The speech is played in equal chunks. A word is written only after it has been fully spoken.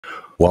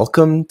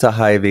Welcome to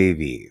Hive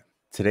AV.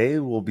 Today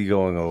we'll be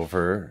going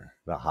over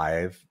the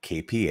Hive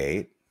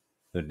KP8,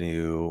 the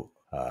new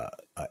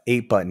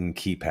 8-button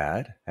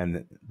keypad,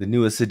 and the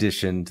newest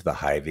addition to the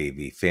Hive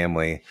AV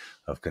family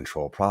of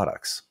control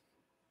products.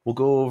 We'll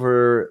go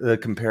over the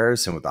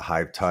comparison with the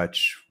Hive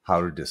Touch,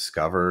 how to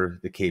discover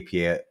the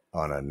KP8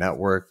 on a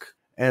network,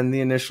 and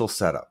the initial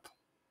setup.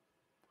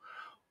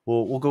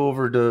 We'll go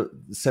over to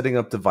setting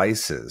up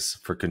devices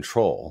for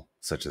control,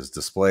 such as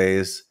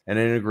displays and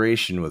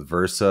integration with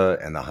Versa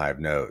and the Hive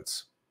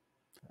nodes.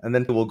 And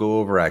then we'll go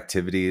over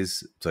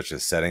activities such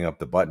as setting up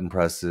the button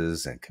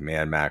presses and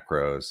command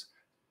macros.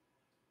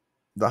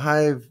 The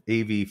Hive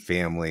AV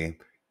family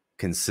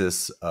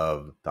consists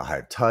of the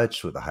Hive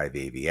Touch with the Hive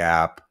AV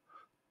app,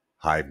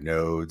 Hive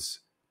nodes,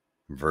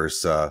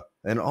 Versa,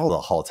 and all the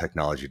Hall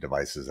technology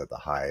devices that the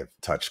Hive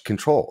Touch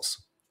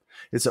controls.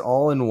 It's an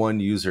all-in-one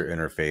user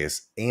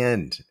interface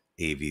and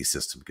AV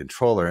system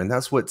controller, and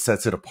that's what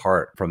sets it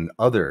apart from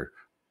other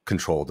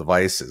control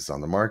devices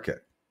on the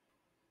market.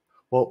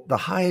 Well, the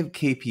Hive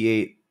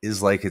KP8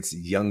 is like its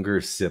younger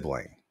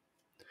sibling.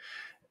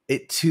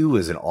 It too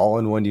is an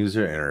all-in-one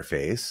user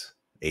interface,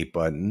 8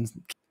 buttons,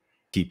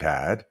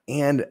 keypad,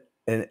 and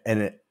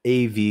an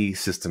AV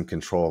system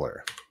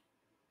controller.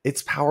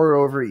 It's power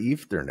over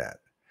Ethernet.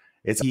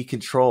 It's key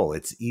control.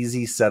 It's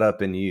easy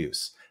setup and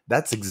use.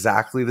 That's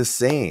exactly the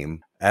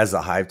same as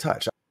the Hive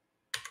Touch.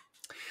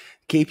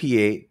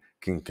 KP8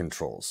 can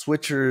control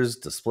switchers,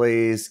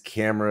 displays,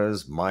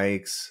 cameras,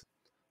 mics,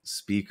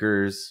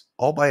 speakers,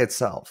 all by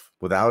itself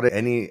without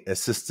any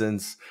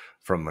assistance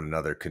from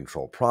another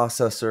control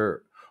processor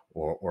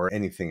or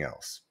anything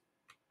else.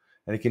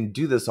 And it can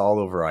do this all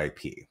over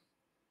IP.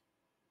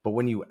 But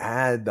when you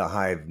add the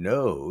Hive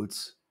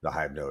nodes, the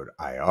Hive node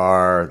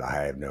IR, the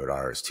Hive node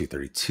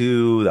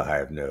RS-232, the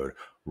Hive node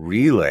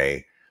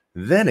relay,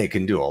 then it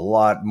can do a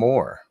lot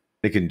more.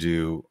 It can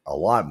do a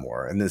lot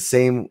more. And the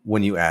same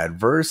when you add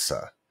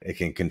Versa. It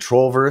can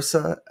control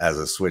Versa as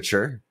a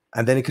switcher,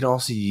 and then it can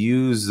also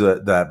use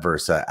that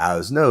Versa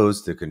as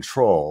nodes to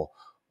control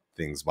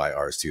things by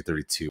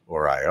RS-232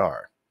 or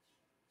IR.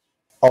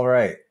 All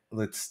right,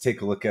 let's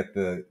take a look at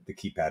the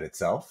keypad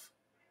itself.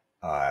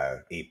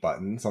 8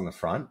 buttons on the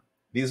front.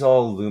 These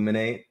all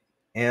illuminate,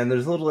 and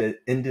there's a little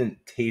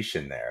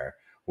indentation there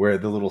where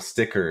the little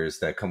stickers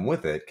that come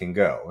with it can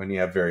go. And you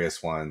have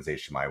various ones,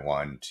 HDMI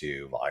 1,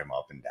 2, volume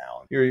up and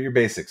down, your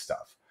basic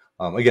stuff.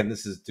 Again,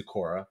 this is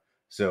Decora,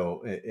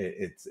 so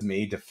it's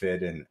made to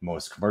fit in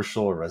most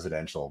commercial or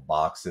residential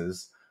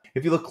boxes.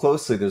 If you look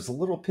closely, there's a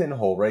little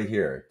pinhole right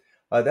here.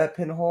 That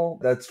pinhole,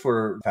 that's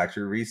for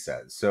factory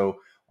reset. So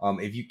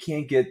if you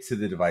can't get to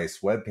the device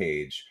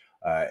webpage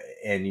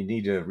and you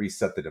need to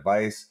reset the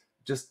device,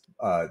 just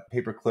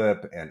paper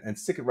clip and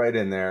stick it right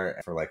in there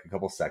for like a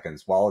couple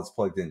seconds while it's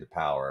plugged into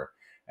power,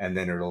 and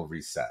then it'll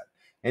reset.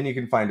 And you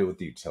can find it with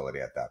the utility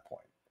at that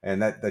point.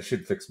 And that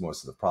should fix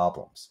most of the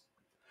problems.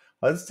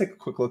 Let's take a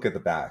quick look at the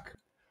back.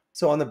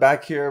 So on the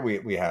back here,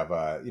 we have,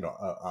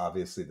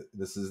 obviously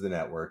this is the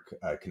network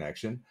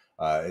connection.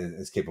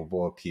 It's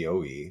capable of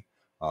PoE.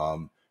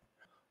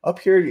 Up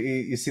here,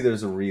 you see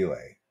there's a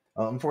relay.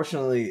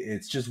 Unfortunately,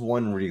 it's just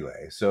one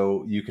relay.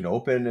 So you can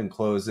open and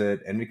close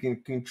it, and it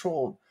can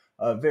control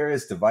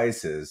various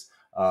devices,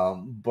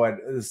 but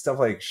stuff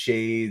like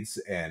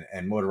shades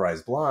and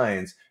motorized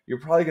blinds, you're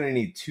probably going to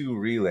need 2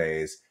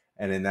 relays,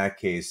 and in that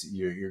case,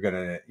 you're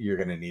gonna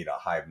need a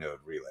Hive node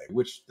relay,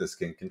 which this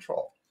can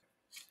control.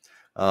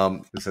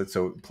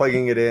 So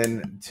plugging it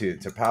in to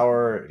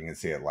power, you can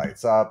see it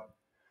lights up,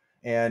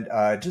 and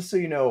just so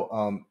you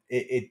know,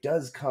 it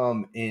does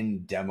come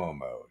in demo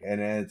mode, and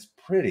it's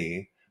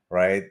pretty,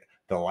 right?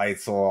 The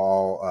lights will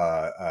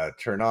all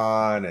turn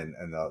on,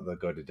 and they'll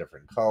go to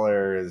different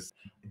colors,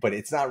 but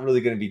it's not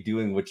really going to be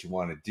doing what you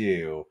want to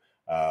do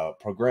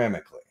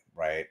programmatically,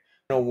 right?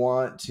 You don't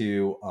want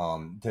to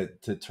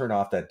turn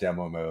off that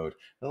demo mode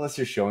unless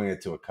you're showing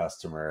it to a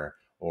customer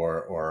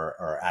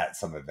or at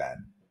some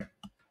event.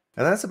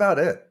 And that's about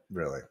it,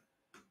 really.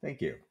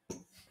 Thank you.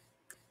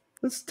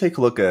 Let's take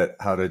a look at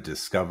how to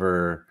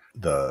discover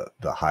the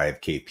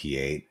Hive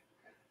KP8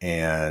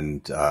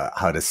 and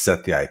how to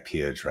set the IP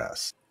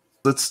address.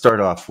 Let's start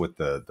off with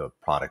the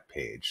product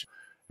page.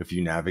 If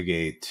you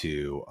navigate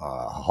to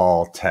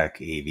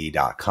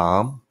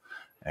halltechav.com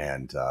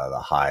and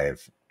the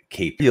Hive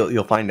KP,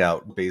 you'll find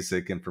out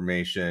basic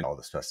information, all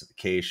the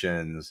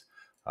specifications.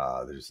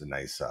 There's a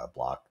nice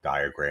block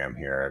diagram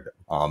here.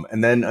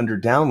 And then under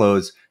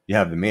downloads, you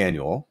have the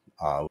manual.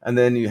 And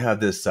then you have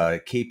this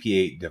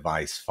KP8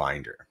 device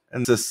finder.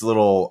 And this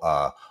little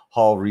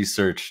Hall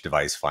Research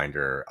device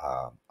finder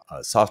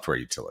software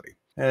utility.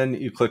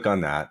 And you click on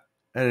that,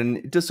 and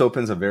it just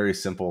opens a very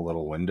simple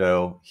little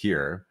window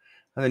here.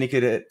 And then you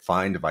can hit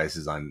find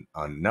devices on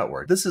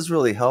network. This is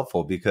really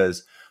helpful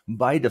because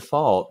by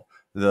default,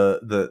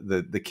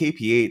 the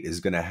KP8 is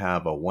going to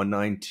have a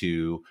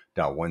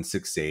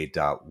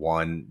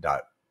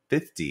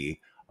 192.168.1.50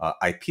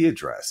 IP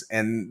address,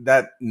 and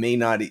that may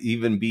not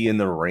even be in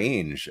the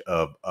range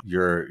of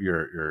your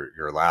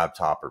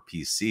laptop or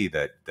PC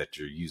that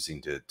you're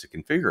using to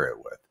configure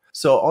it with.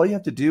 So all you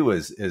have to do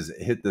is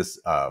hit this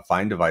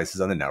find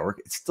devices on the network.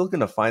 It's still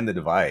going to find the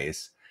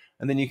device,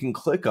 and then you can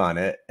click on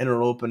it, and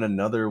it'll open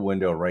another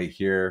window right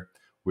here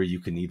where you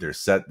can either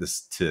set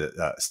this to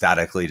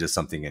statically to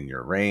something in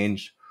your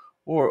range,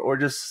 or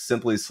just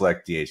simply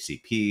select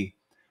DHCP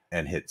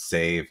and hit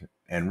save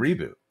and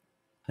reboot.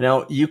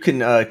 Now you can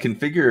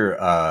configure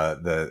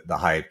the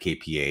Hive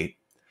KP8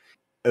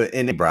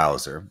 in a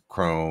browser,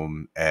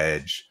 Chrome,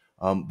 Edge,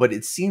 but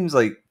it seems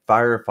like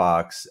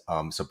Firefox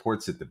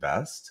supports it the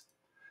best.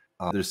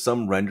 There's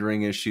some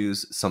rendering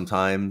issues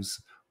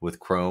sometimes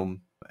with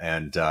Chrome,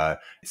 and it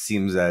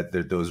seems that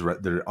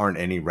there aren't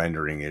any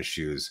rendering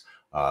issues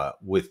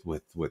with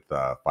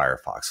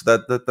Firefox.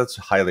 So that's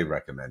highly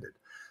recommended.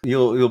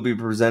 You'll be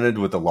presented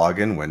with a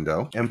login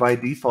window, and by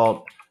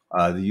default,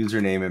 the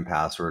username and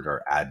password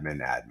are admin.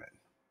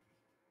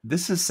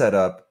 This is set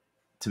up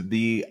to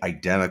be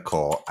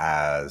identical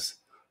as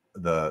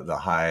the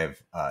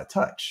Hive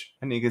Touch.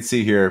 And you can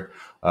see here,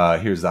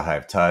 here's the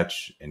Hive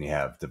Touch, and you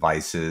have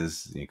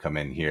devices. And you come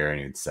in here and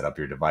you'd set up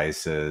your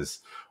devices.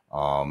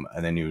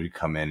 And then you would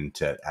come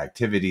into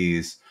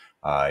activities.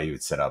 You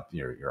would set up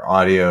your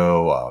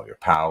audio, your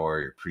power,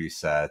 your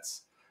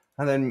presets.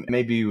 And then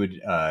maybe you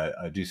would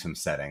do some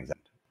settings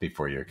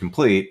before you're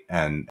complete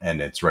and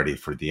it's ready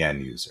for the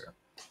end user.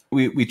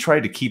 We try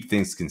to keep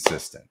things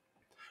consistent.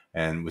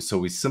 And so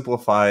we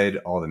simplified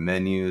all the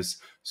menus.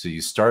 So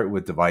you start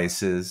with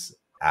devices,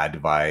 add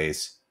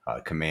device,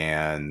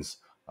 commands,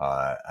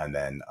 and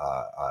then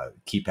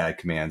keypad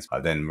commands.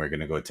 Then we're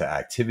going to go to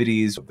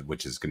activities,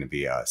 which is going to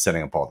be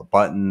setting up all the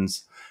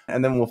buttons.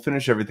 And then we'll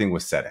finish everything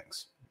with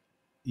settings.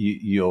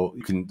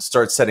 You can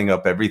start setting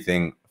up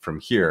everything from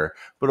here,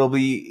 but it'll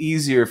be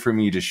easier for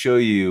me to show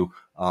you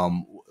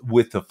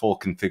with the full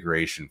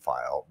configuration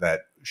file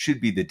that should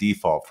be the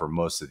default for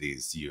most of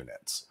these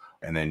units.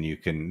 And then you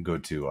can go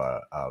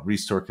to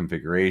restore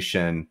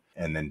configuration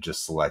and then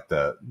just select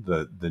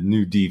the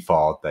new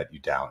default that you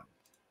down.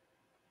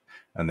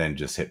 And then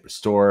just hit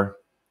restore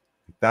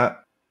like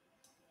that.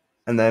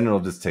 And then it'll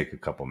just take a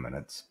couple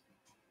minutes.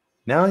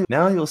 Now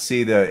you'll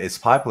see that it's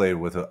populated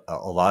with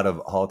a lot of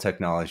Hall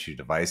Technology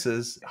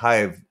devices,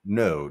 Hive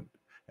node,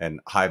 and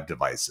Hive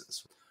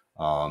devices.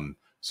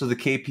 So the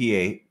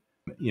KP8,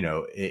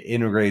 it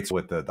integrates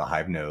with the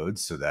Hive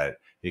nodes so that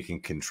it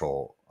can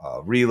control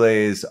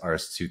relays,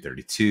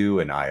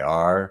 RS-232, and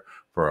IR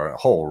for a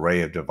whole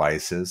array of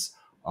devices.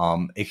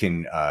 It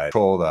can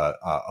control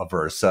a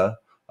Versa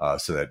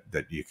so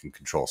that you can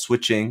control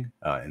switching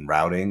and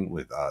routing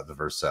with the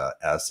Versa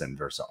S and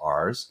Versa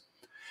Rs.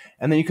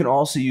 And then you can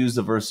also use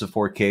the Versa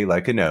 4K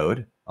like a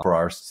node for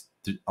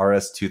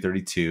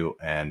RS-232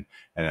 and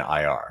an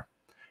IR.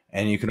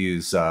 And you can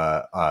use,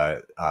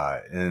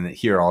 and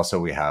here also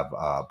we have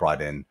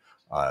brought in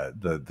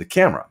the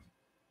camera.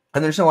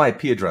 And there's no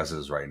IP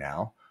addresses right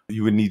now.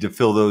 You would need to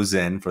fill those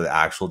in for the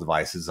actual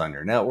devices on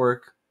your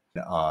network.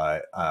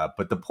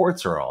 But the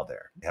ports are all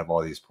there. You have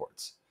all these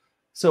ports.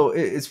 So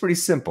it's pretty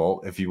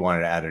simple. If you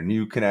wanted to add a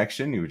new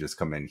connection, you would just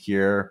come in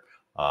here.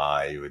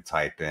 You would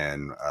type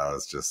in,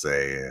 let's just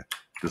say,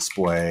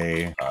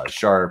 display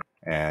sharp,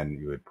 and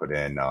you would put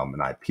in an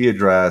IP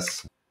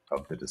address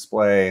of the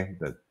display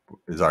that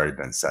has already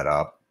been set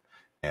up.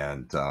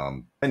 And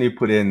then you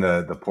put in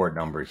the port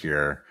number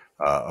here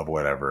of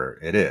whatever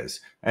it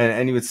is.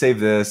 And you would save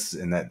this,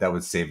 and that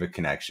would save a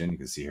connection. You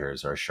can see here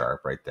is our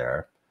sharp right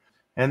there.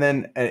 And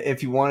then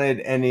if you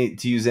wanted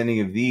to use any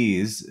of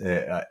these,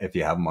 if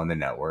you have them on the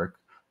network,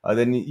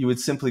 then you would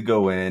simply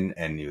go in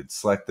and you would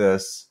select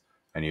this,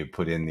 and you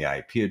put in the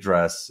IP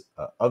address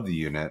of the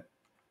unit.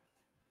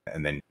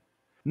 And then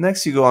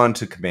next you go on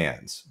to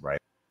commands, right?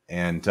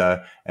 And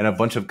a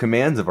bunch of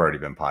commands have already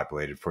been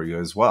populated for you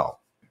as well.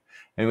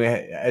 And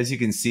as you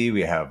can see,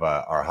 we have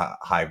our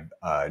Hive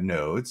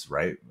nodes,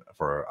 right,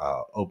 for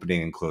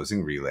opening and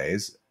closing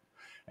relays,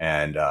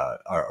 and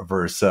our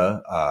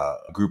Versa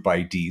group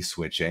ID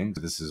switching.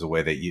 So this is a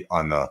way that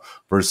on the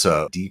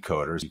Versa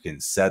decoders, you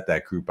can set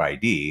that group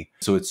ID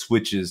so it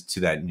switches to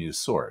that new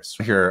source.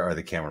 Here are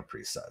the camera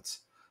presets.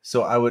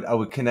 So I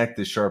would connect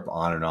the sharp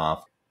on and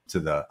off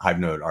to the Hive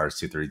node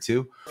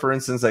RS-232. For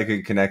instance, I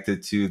could connect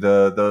it to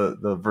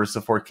the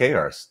Versa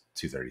 4K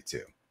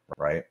RS-232,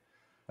 right?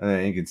 And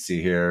then you can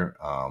see here,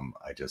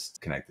 I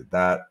just connected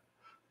that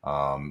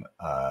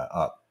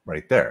up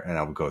right there, and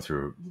I would go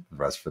through the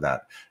rest for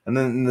that. And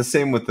then the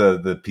same with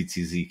the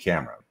PTZ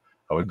camera.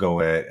 I would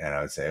go in and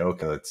I would say,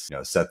 okay, let's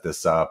set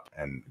this up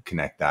and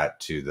connect that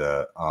to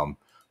the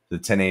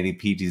 1080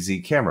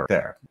 PTZ camera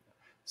there.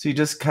 So you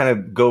just kind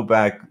of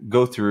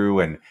go through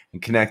and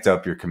connect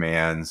up your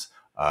commands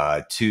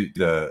to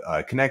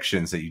the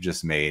connections that you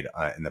just made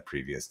in the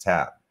previous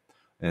tab.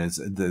 And it's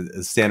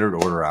the standard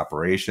order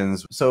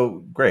operations.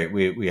 So great,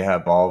 we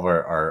have all of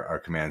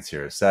our commands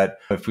here set.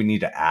 If we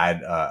need to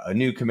add a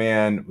new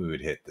command, we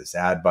would hit this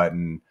add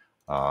button,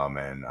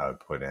 and I would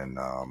put in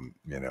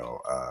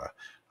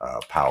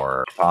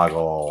power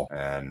toggle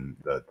and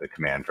the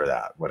command for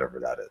that, whatever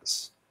that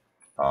is.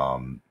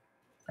 And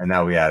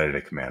now we added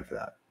a command for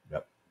that.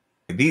 Yep.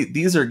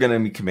 These are going to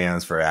be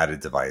commands for added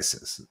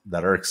devices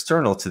that are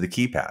external to the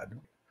keypad.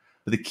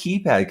 But the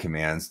keypad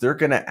commands, they're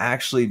going to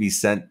actually be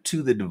sent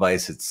to the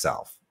device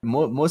itself.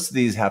 Most of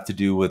these have to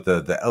do with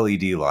the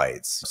LED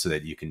lights so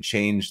that you can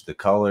change the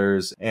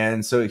colors.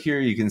 And so here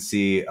you can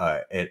see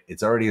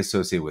it's already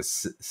associated with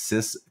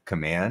sys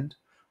command.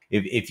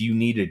 If you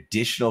need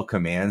additional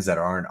commands that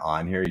aren't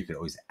on here, you can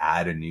always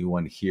add a new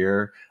one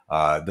here.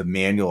 The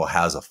manual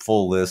has a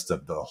full list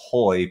of the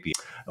whole API.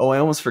 Oh, I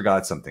almost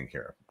forgot something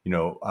here.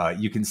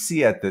 You can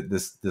see at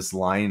this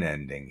line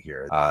ending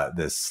here,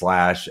 this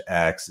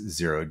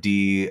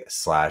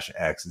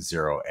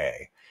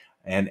 /x0d/x0a,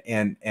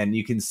 and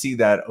you can see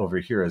that over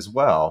here as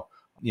well.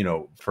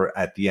 For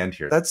at the end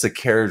here, that's a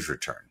carriage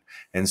return.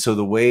 And so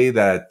the way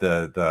that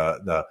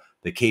the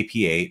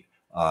KP8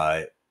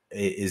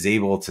 is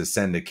able to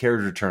send a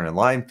carriage return and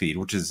line feed,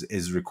 which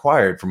is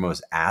required for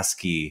most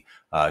ASCII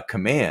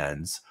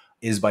commands,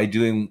 is by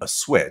doing a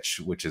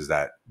switch, which is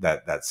that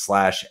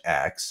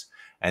 /x.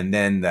 And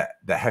then the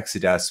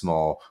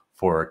hexadecimal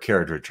for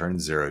carriage return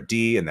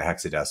 0D and the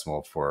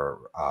hexadecimal for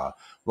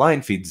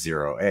line feed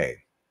 0A.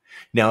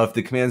 Now, if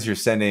the commands you're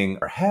sending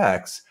are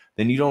hex,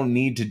 then you don't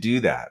need to do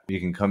that. You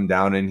can come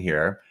down in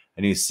here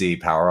and you see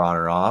power on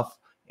or off,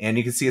 and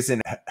you can see it's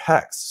in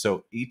hex.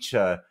 So each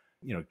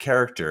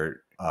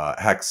character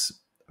hex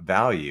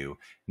value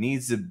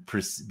needs to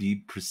be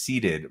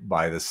preceded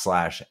by the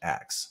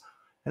 /x.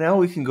 And now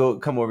we can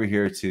come over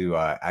here to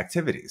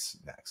activities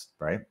next,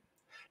 right?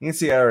 You can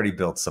see I already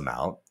built some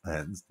out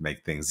and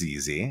make things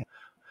easy.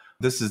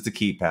 This is the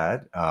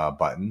keypad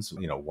buttons,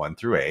 1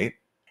 through 8.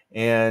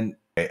 And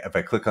if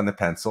I click on the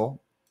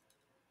pencil,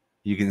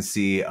 you can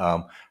see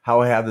how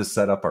I have this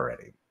set up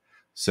already.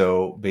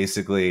 So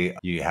basically,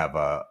 you have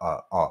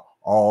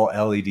all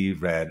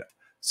LED red.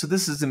 So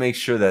this is to make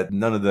sure that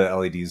none of the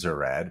LEDs are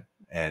red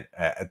and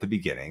at the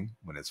beginning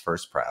when it's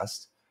first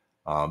pressed.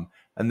 And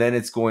then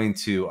it's going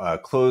to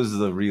close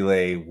the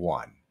relay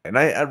 1. And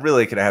I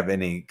really could have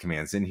any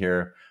commands in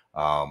here.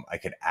 I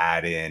could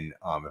add in,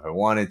 if I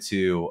wanted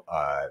to,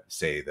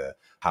 say the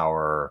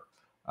power,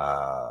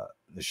 the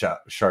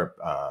sharp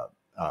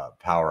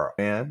power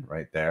fan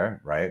right there,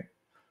 right?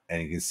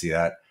 And you can see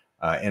that.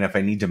 And if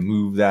I need to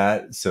move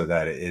that so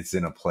that it's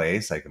in a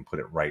place, I can put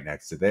it right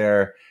next to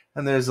there.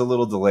 And there's a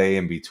little delay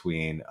in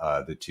between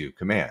the two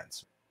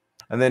commands.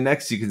 And then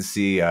next you can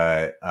see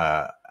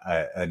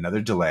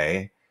another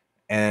delay.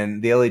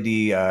 And the LED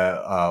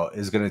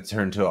is going to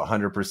turn to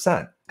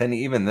 100%. And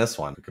even this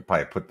one, we could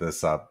probably put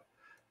this up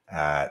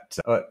at,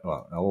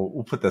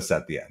 we'll put this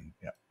at the end.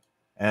 Yeah.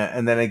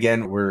 And then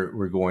again,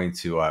 we're going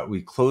to,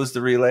 we close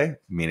the relay,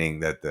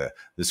 meaning that the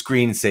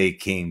screen, say,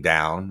 came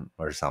down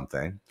or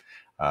something,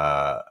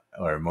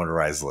 or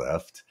motorized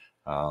lift.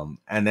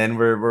 And then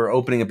we're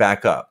opening it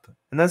back up.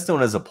 And that's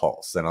known as a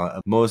pulse. And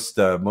most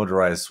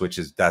motorized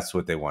switches, that's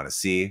what they want to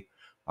see.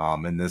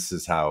 And this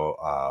is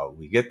how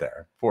we get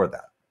there for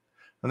that.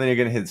 And then you're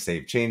going to hit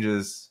save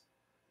changes,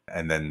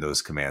 and then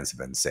those commands have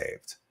been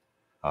saved.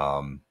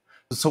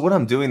 So what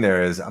I'm doing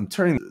there is I'm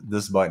turning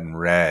this button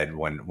red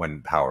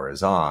when power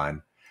is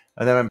on,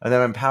 and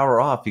then I'm power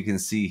off. You can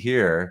see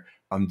here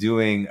I'm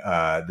doing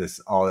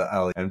this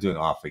I'm doing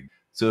off.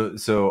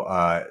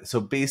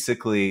 So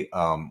basically,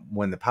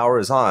 when the power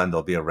is on,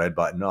 there'll be a red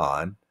button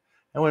on,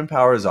 and when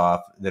power is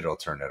off, it'll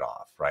turn it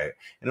off, right?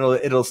 And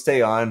it'll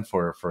stay on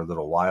for a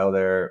little while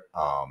there.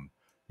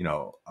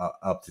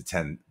 Up to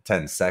 10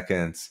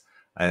 seconds,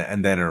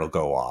 and then it'll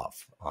go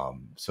off.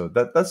 So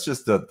that's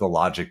just the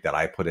logic that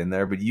I put in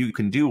there, but you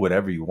can do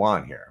whatever you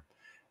want here.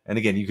 And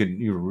again, you can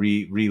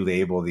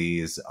relabel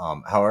these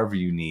however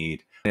you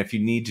need. And if you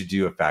need to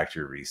do a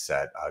factory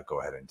reset, go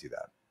ahead and do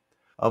that.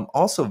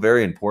 Also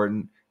very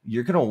important,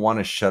 you're going to want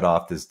to shut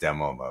off this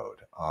demo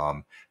mode.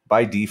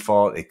 By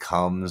default, it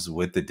comes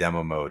with the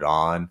demo mode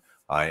on.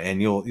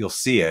 And you'll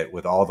see it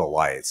with all the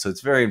lights. So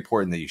it's very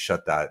important that you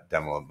shut that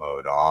demo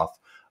mode off.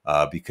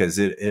 Because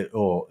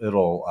it'll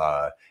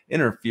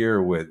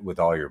interfere with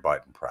all your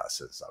button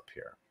presses up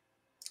here.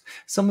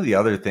 Some of the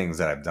other things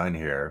that I've done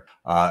here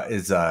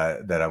is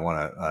that I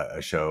want to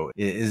show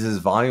is this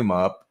volume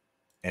up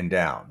and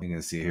down. You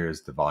can see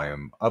here's the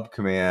volume up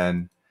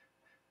command,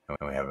 and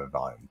we have a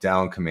volume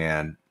down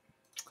command,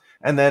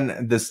 and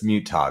then this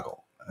mute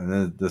toggle. And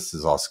then this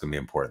is also going to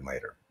be important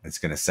later. It's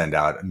going to send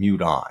out a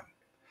mute on,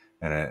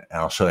 and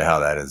I'll show you how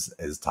that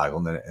is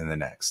toggled in the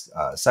next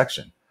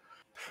section.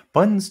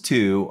 Buttons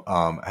too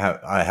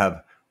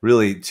have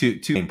really two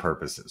main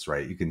purposes,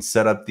 right? You can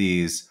set up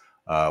these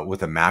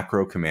with a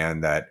macro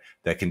command that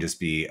can just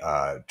be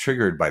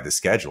triggered by the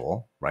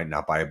schedule, right?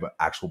 Not by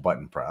actual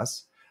button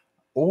press,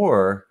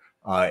 or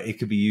it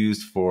could be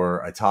used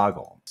for a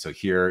toggle. So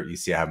here you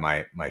see I have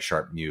my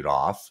sharp mute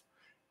off,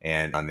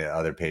 and on the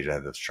other page I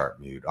have the sharp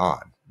mute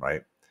on,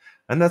 right?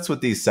 And that's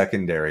what these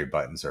secondary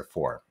buttons are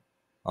for.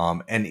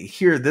 And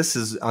here, this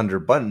is under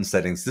button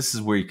settings. This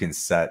is where you can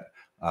set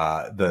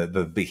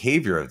the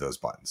behavior of those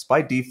buttons.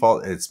 By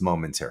default, it's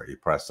momentary. You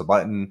press the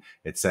button,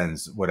 it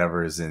sends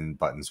whatever is in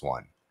buttons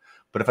 1.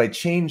 But if I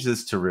change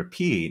this to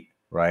repeat,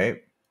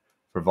 right,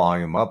 for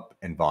volume up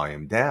and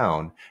volume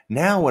down.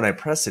 Now, when I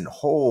press and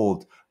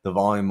hold the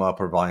volume up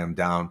or volume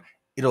down,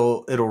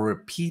 it'll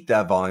repeat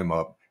that volume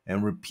up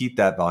and repeat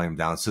that volume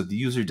down, so the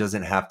user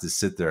doesn't have to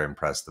sit there and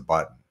press the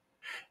button.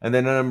 And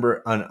then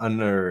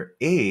under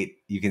 8,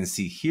 you can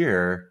see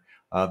here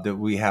that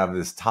we have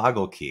this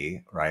toggle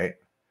key, right?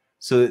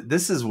 So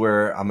this is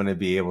where I'm going to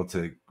be able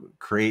to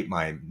create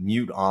my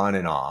mute on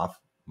and off,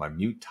 my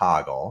mute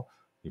toggle.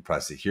 You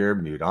press it here,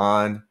 mute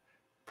on,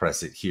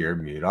 press it here,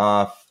 mute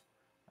off.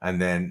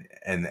 And then,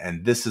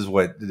 and this is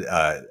what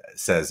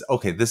says,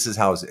 okay, this is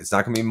how it's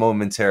not going to be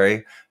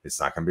momentary. It's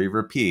not going to be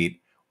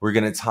repeat. We're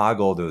going to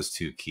toggle those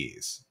 2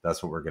 keys.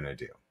 That's what we're going to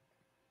do.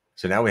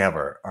 So now we have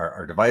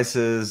our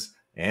devices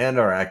and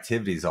our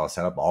activities all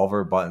set up. All of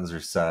our buttons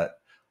are set.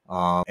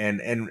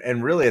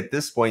 And really at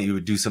this point, you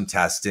would do some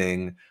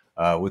testing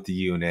with the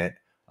unit.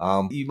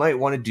 You might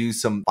want to do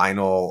some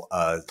final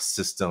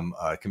system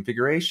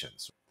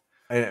configurations.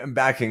 And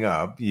backing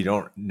up, you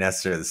don't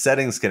necessarily, the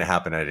settings can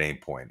happen at any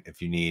point.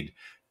 If you need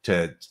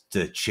to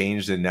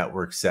change the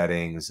network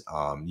settings,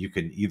 you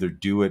can either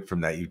do it from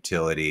that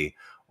utility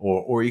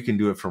or you can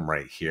do it from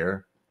right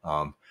here.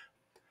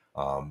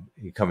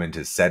 You come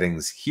into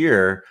settings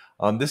here.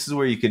 This is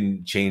where you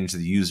can change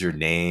the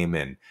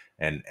username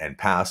and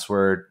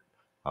password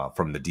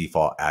from the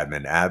default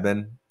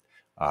admin.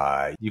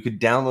 You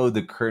could download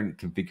the current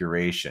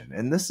configuration,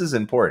 and this is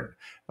important.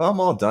 If I'm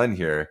all done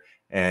here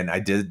and I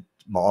did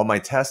all my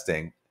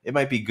testing, it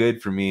might be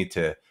good for me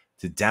to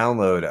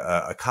download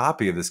a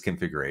copy of this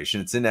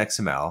configuration. It's in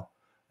XML,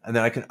 and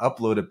then I can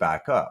upload it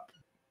back up.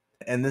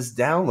 And this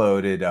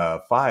downloaded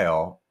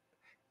file,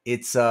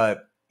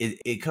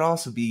 it could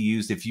also be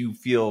used if you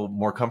feel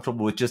more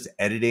comfortable with just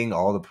editing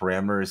all the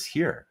parameters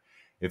here.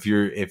 If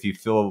you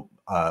feel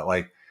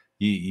like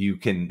you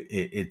can,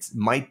 it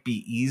might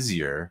be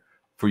easier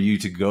for you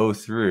to go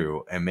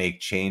through and make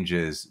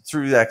changes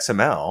through the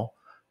XML,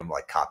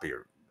 like copy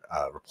or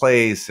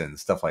replace and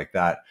stuff like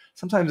that.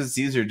 Sometimes it's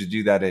easier to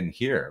do that in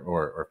here,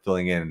 or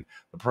filling in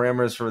the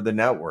parameters for the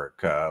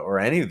network or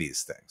any of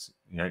these things.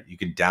 You know, you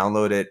can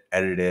download it,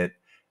 edit it,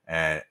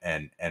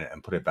 and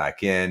put it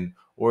back in,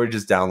 or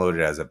just download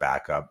it as a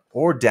backup,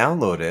 or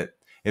download it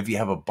if you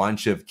have a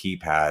bunch of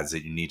keypads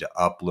that you need to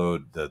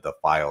upload the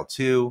file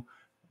to,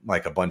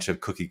 like a bunch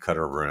of cookie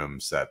cutter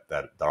rooms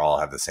that all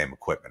have the same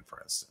equipment,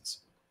 for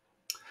instance.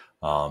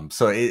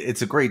 So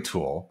it's a great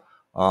tool.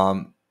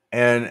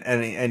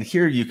 And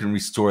here you can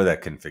restore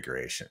that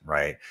configuration,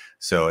 right?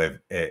 So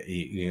if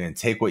you can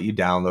take what you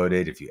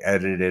downloaded, if you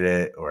edited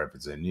it, or if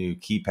it's a new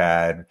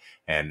keypad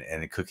and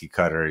a cookie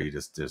cutter, you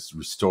just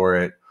restore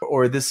it.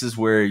 Or this is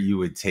where you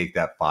would take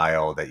that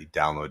file that you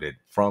downloaded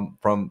from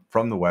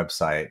the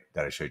website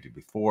that I showed you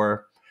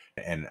before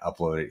and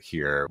upload it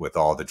here with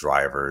all the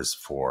drivers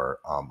for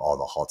all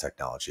the Hall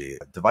Technology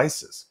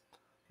devices.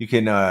 You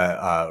can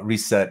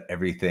reset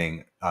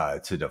everything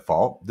to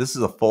default. This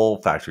is a full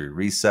factory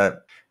reset.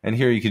 And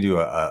here you can do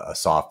a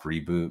soft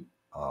reboot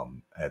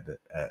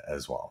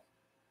as well.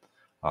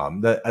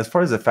 As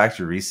far as the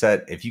factory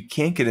reset, if you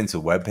can't get into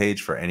a web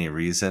page for any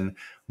reason,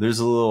 there's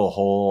a little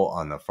hole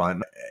on the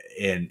front,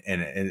 and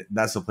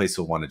that's the place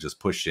you'll want to just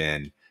push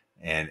in,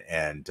 and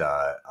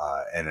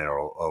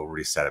it'll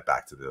reset it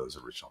back to those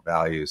original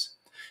values.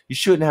 You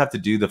shouldn't have to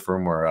do the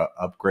firmware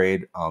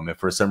upgrade. If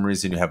for some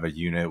reason you have a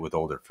unit with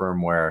older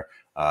firmware,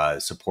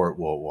 support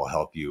will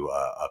help you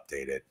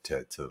update it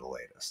to the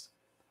latest.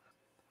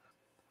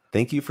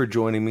 Thank you for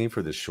joining me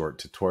for this short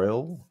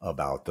tutorial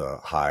about the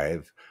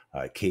Hive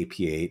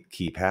KP8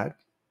 keypad.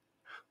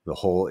 The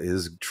whole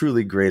is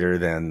truly greater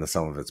than the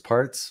sum of its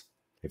parts.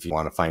 If you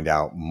want to find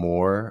out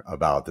more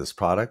about this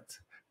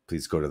product,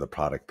 please go to the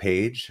product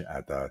page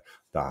at the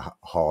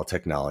Hall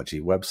Technology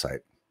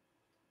website.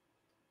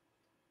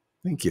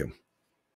 Thank you.